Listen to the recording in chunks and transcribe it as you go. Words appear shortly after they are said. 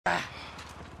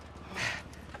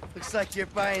Looks like you're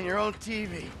buying your own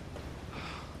TV.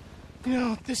 You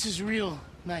know, this is real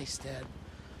nice, Dad.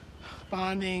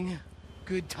 Bonding,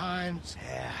 good times.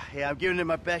 Yeah, I'm giving it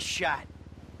my best shot.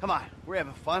 Come on, we're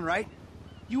having fun, right?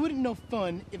 You wouldn't know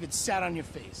fun if it sat on your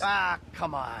face. Ah,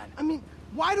 come on. I mean,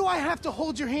 why do I have to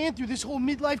hold your hand through this whole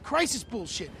midlife crisis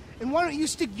bullshit? And why don't you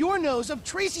stick your nose up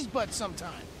Tracy's butt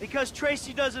sometime? Because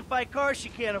Tracy doesn't buy cars she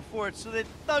can't afford, so that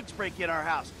thugs break in our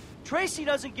house. Tracy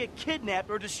doesn't get kidnapped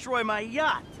or destroy my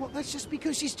yacht. Well, that's just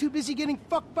because she's too busy getting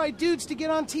fucked by dudes to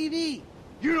get on TV.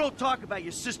 You don't talk about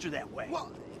your sister that way.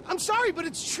 Well, I'm sorry, but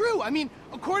it's true. I mean,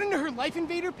 according to her Life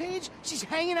Invader page, she's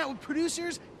hanging out with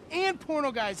producers and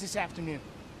porno guys this afternoon.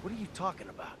 What are you talking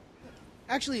about?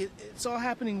 Actually, it's all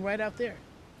happening right out there.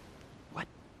 What?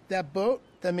 That boat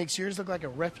that makes yours look like a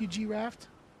refugee raft?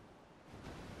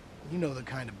 You know the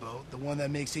kind of boat, the one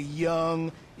that makes a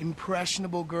young,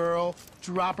 impressionable girl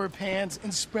drop her pants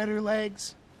and spread her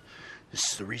legs.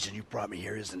 This is the reason you brought me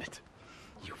here, isn't it?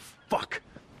 You fuck.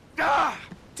 Ah!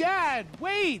 Dad,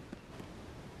 wait!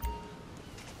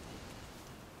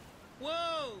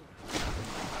 Whoa!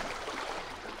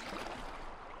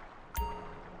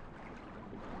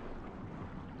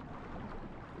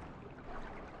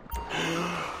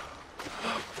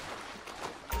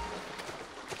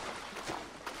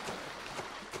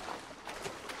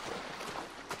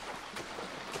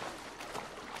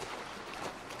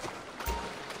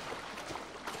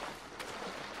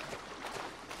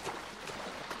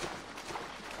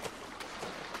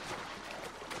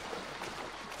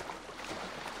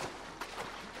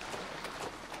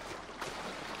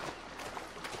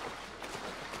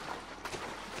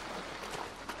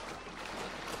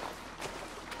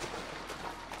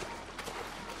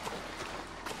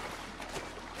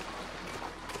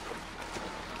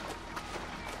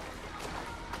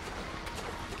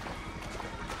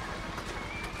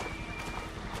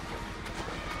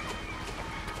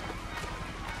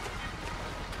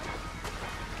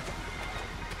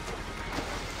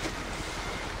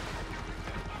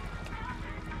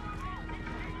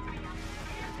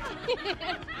 Thank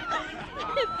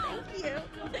you.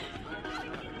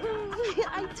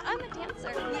 I'm a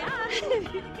dancer. Yeah.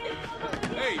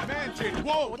 Hey, man, change.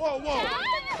 Whoa, whoa, whoa.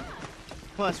 Dad?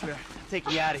 Come on, sweetheart. Take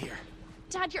you out of here.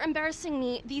 Dad, you're embarrassing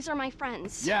me. These are my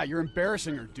friends. Yeah, you're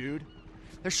embarrassing her, dude.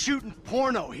 They're shooting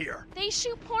porno here. They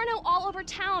shoot porno all over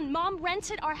town. Mom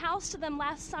rented our house to them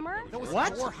last summer. That was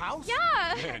What? your house?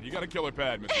 Yeah. Man, you got a killer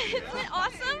pad, Mr. Isn't it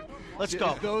awesome? Let's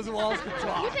go. Those walls can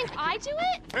talk. You think I do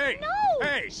it? Hey! No.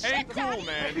 Hey! Shit, Ain't cool, Daddy.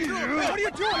 man. What are you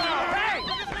doing now? Hey!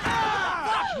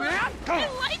 Fuck, man! I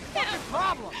like him.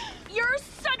 Problem. You're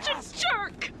such a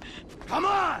jerk. Come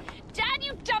on! Dad,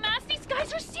 you dumbass. These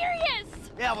guys are serious.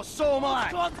 Yeah, well, so am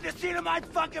I. Go to the scene of my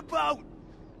fucking boat!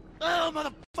 Oh,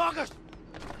 motherfuckers!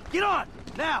 Get on,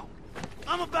 now!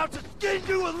 I'm about to skin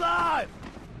you alive!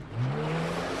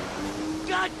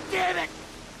 God damn it!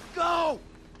 Go!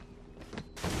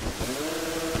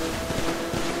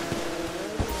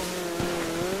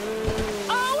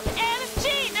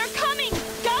 OMG, they're coming.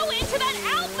 Go into that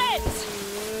outlet.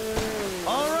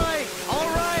 All right, all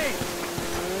right!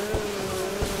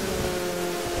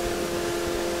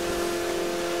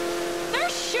 They're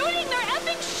shooting. They're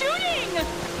effing shooting.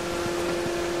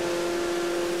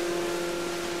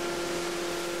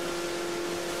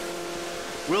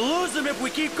 We'll lose them if we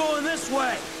keep going this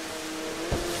way!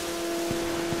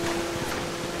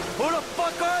 Who the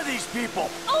fuck are these people?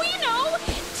 Oh, you know,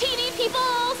 TV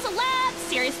people, celebs,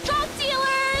 serious drug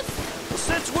dealers.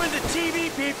 Since when did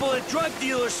TV people and drug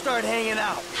dealers start hanging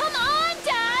out? Come on,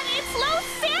 Dad, it's Los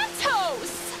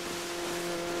Santos.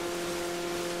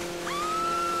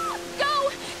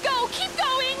 Go, keep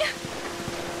going.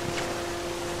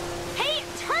 Hey,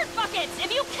 turd buckets,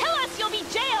 if you kill us, you'll be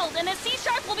jailed and the sea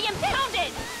shark will be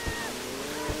impounded.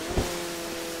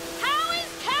 How is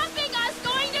camping us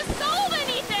going to solve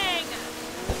anything?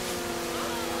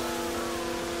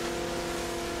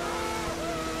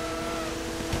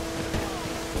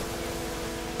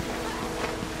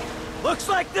 Looks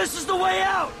like this is the way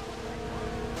out!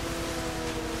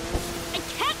 I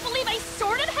can't believe I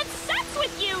sort of had sex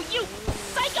with you, you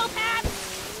psychopath!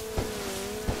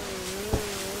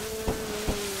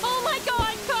 Oh my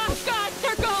god, God,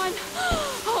 they're gone!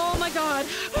 Oh my god.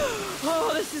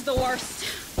 Oh, this is the worst.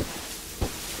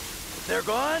 They're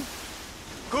gone?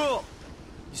 Cool.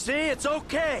 You see, it's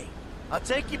okay. I'll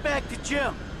take you back to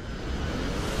Jim.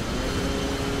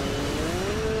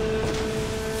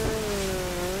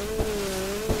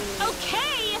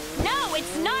 Okay? No,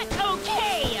 it's not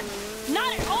okay!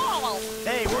 Not at all!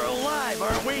 Hey, we're alive,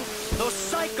 aren't we? Those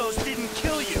psychos didn't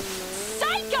kill you.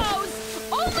 Psychos!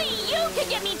 Only you can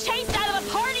get me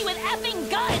effing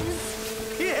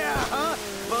guns! Yeah, huh?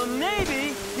 Well,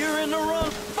 maybe you're in the wrong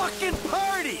fucking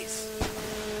parties!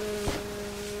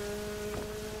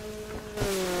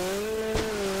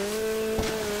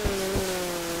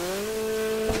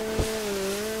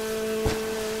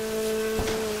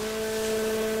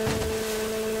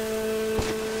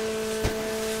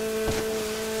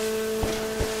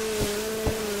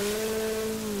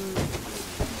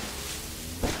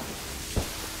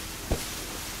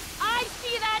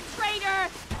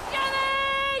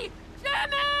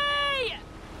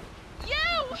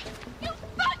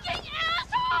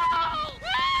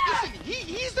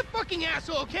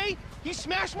 Asshole, okay? He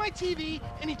smashed my TV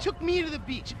and he took me to the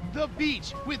beach. The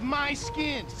beach with my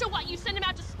skin. So what, you sent him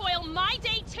out to spoil my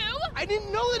day too? I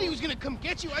didn't know that he was gonna come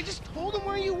get you. I just told him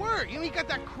where you were. You know, he got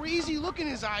that crazy look in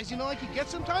his eyes, you know, like he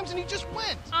gets sometimes, and he just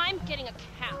went. I'm getting a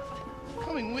cab. I'm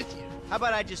coming with you. How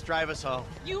about I just drive us home?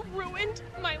 You ruined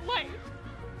my life.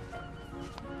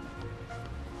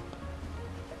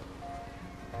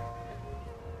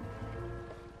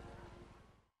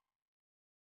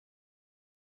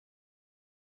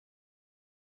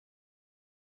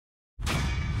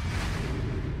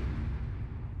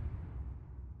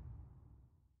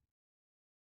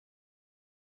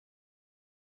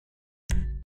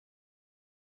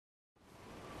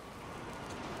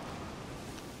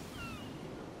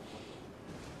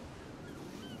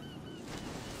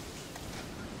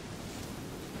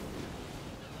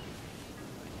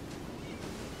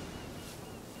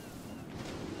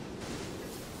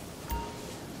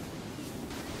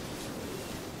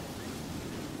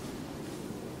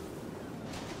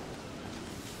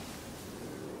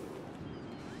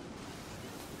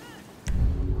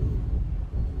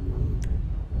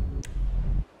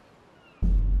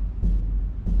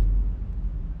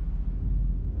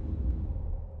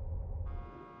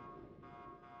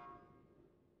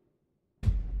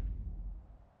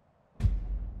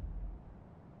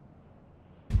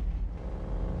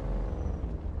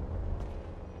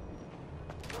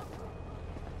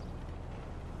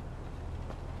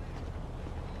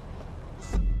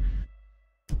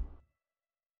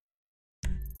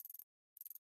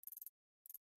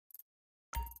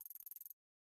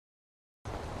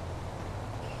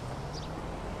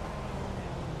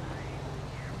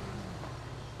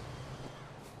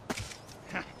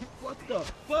 What the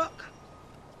fuck?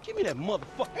 Give me that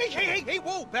motherfucker. Hey,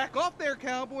 whoa, back off there,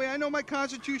 cowboy. I know my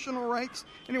constitutional rights.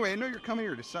 Anyway, I know you're coming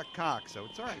here to suck cock, so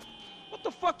it's all right. What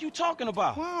the fuck you talking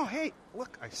about? Well, hey,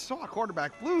 look, I saw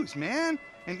Quarterback Blues, man.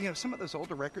 And, you know, some of those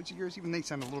older records of yours, even they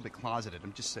sound a little bit closeted.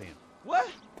 I'm just saying. What?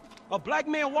 A black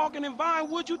man walking in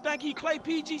Vinewood, you think he Clay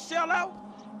PG sellout?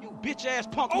 You bitch-ass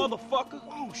punk motherfucker.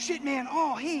 Oh, shit, man.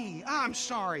 Oh, hey, I'm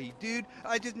sorry, dude.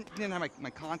 I didn't have my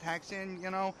contacts in,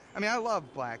 you know? I mean, I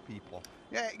love black people.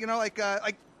 Yeah, you know, like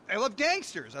I love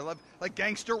gangsters. I love, like,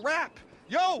 gangster rap.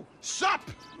 Yo, sup?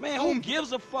 Man, who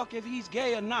gives a fuck if he's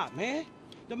gay or not, man?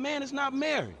 The man is not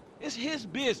married. It's his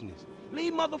business.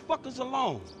 Leave motherfuckers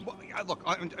alone. Well, look,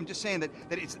 I'm just saying that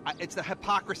it's the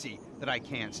hypocrisy that I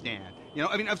can't stand. You know,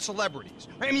 I mean, of celebrities.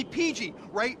 Right? I mean, PG,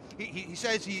 right? He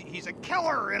says he's a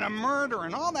killer and a murderer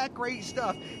and all that great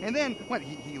stuff. And then, what,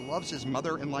 he loves his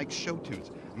mother and likes show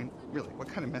tunes. I mean, really, what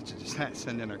kind of message is that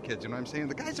sending our kids? You know what I'm saying?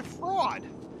 The guy's a fraud.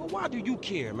 Well, why do you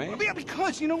care, man? Well, yeah,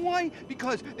 because, you know why?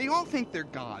 Because they all think they're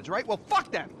gods, right? Well, fuck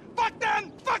them! Fuck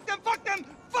them! Fuck them! Fuck them!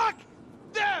 Fuck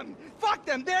them! Fuck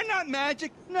them! They're not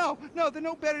magic! No, they're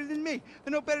no better than me.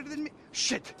 They're no better than me.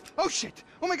 Shit! Oh, shit!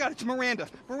 Oh, my God, it's Miranda.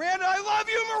 Miranda, I love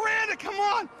you, Miranda! Come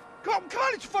on! Come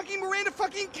on, it's fucking Miranda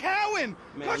fucking Cowan!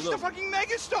 Man, she's the fucking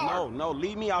megastar! No,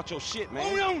 leave me out your shit,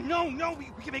 man. Oh, no, we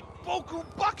can make vocal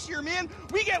bucks here, man!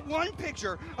 We get one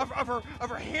picture of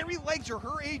her hairy legs or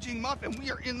her aging muff, and we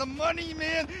are in the money,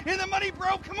 man! In the money,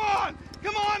 bro! Come on!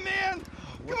 Come on, man!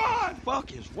 Come on! What the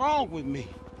fuck is wrong with me?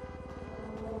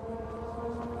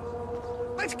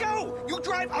 Let's go! You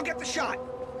drive, I'll get the shot!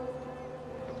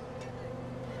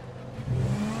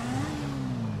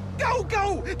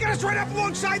 Go! Get us right up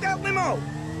alongside that limo!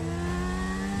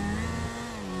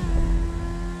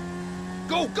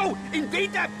 Go!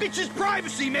 Invade that bitch's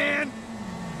privacy, man!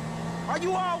 Are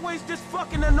you always this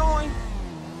fucking annoying?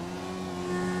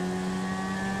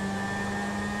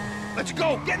 Let's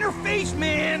go! Get in her face,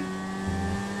 man!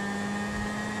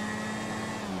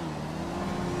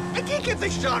 I can't get the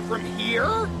shot from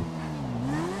here!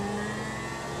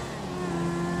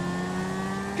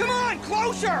 Come on,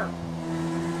 closer!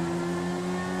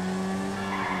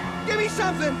 Give me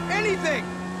something, anything!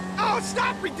 Oh,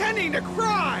 stop pretending to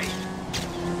cry!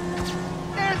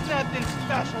 There's nothing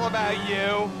special about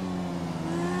you.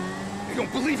 I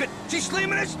don't believe it! She's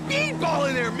slamming a speedball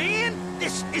in there, man!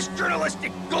 This is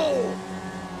journalistic gold!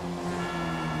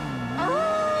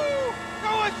 Oh!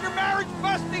 Show us your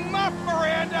marriage-busting muff,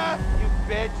 Miranda! You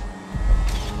bitch!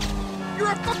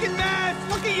 You're a fucking mess!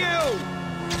 Look at you!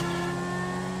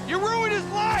 You ruined his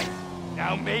life!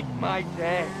 Now make my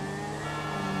day.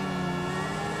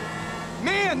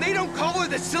 Man, they don't call her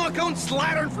the silicone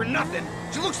slattern for nothing.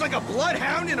 She looks like a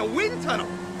bloodhound in a wind tunnel.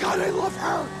 God, I love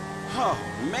her. Oh,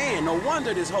 man, no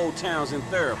wonder this whole town's in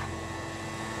therapy.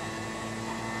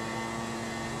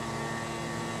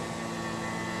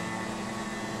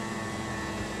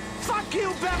 Fuck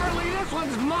you, Beverly! This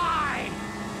one's mine!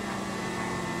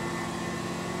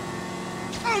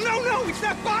 Oh, no, it's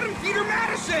that bottom feeder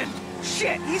Madison!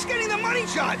 Shit, he's getting the money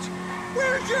shots!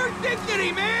 Where's your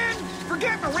dignity, man?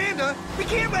 Forget Miranda. We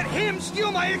can't let him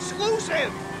steal my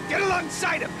exclusive. Get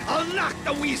alongside him. I'll knock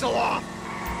the weasel off.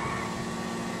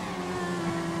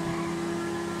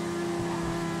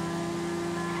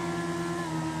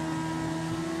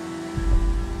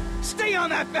 Stay on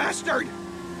that bastard!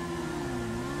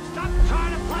 Stop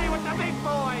trying to play with the big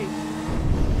boys!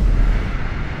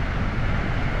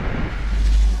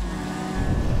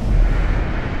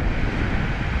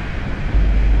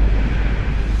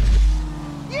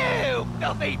 You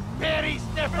filthy panty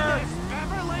sniffer!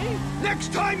 Beverly?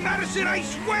 Next time, Madison, I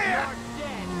swear!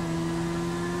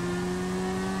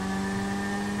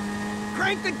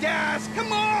 Crank the gas!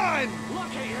 Come on!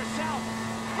 Look at yourself!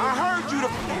 I heard you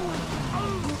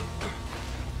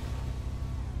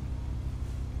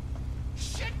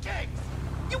Shit cakes!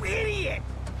 You idiot!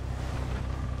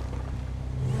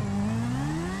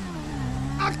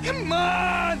 Oh, come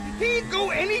on! He didn't go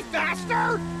any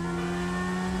faster?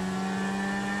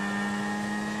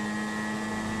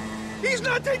 He's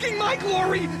not taking my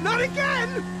glory! Not again!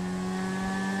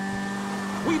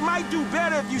 We might do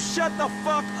better if you shut the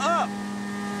fuck up.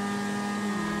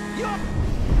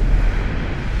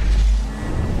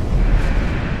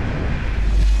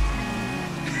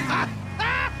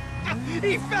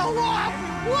 He fell off!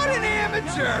 What an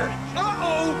amateur!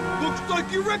 Uh-oh! Looks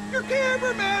like you wrecked your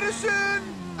camera, Madison!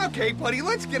 Okay, buddy,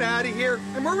 let's get out of here.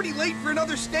 I'm already late for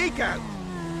another stakeout.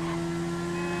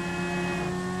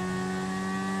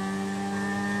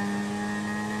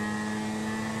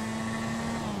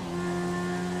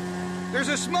 There's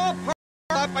a small park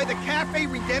lot by the Cafe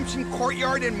Redemption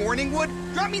Courtyard in Morningwood.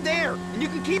 Drop me there, and you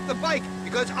can keep the bike,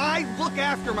 because I look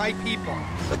after my people.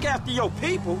 Look after your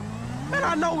people? Man,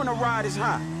 I know when a ride is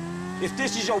hot. If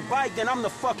this is your bike, then I'm the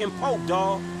fucking Pope,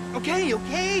 dawg. Okay.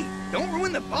 Don't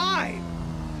ruin the vibe.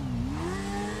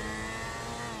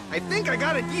 I think I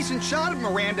got a decent shot of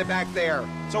Miranda back there.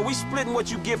 So we splitting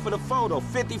what you get for the photo,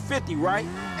 50-50, right?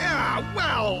 Yeah,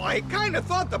 well, I kind of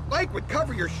thought the bike would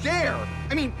cover your share.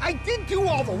 I mean, I did do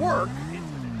all the work.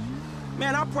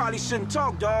 Man, I probably shouldn't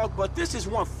talk, dawg, but this is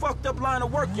one fucked up line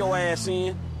of work your ass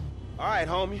in. All right,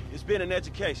 homie, it's been an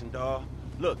education, dawg.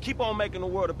 Look, keep on making the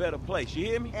world a better place, you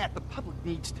hear me? Yeah, the public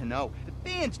needs to know. The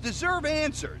fans deserve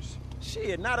answers.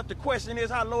 Shit, not if the question is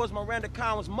how low is Miranda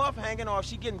Collins' muff hanging or if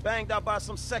she getting banged out by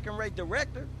some second-rate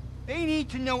director. They need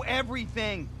to know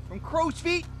everything, from crow's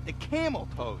feet to camel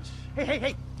toes.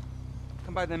 Hey.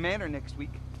 Come by the manor next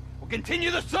week. We'll continue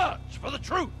the search for the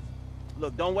truth.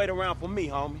 Look, don't wait around for me,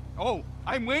 homie. Oh,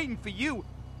 I'm waiting for you,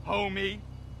 homie.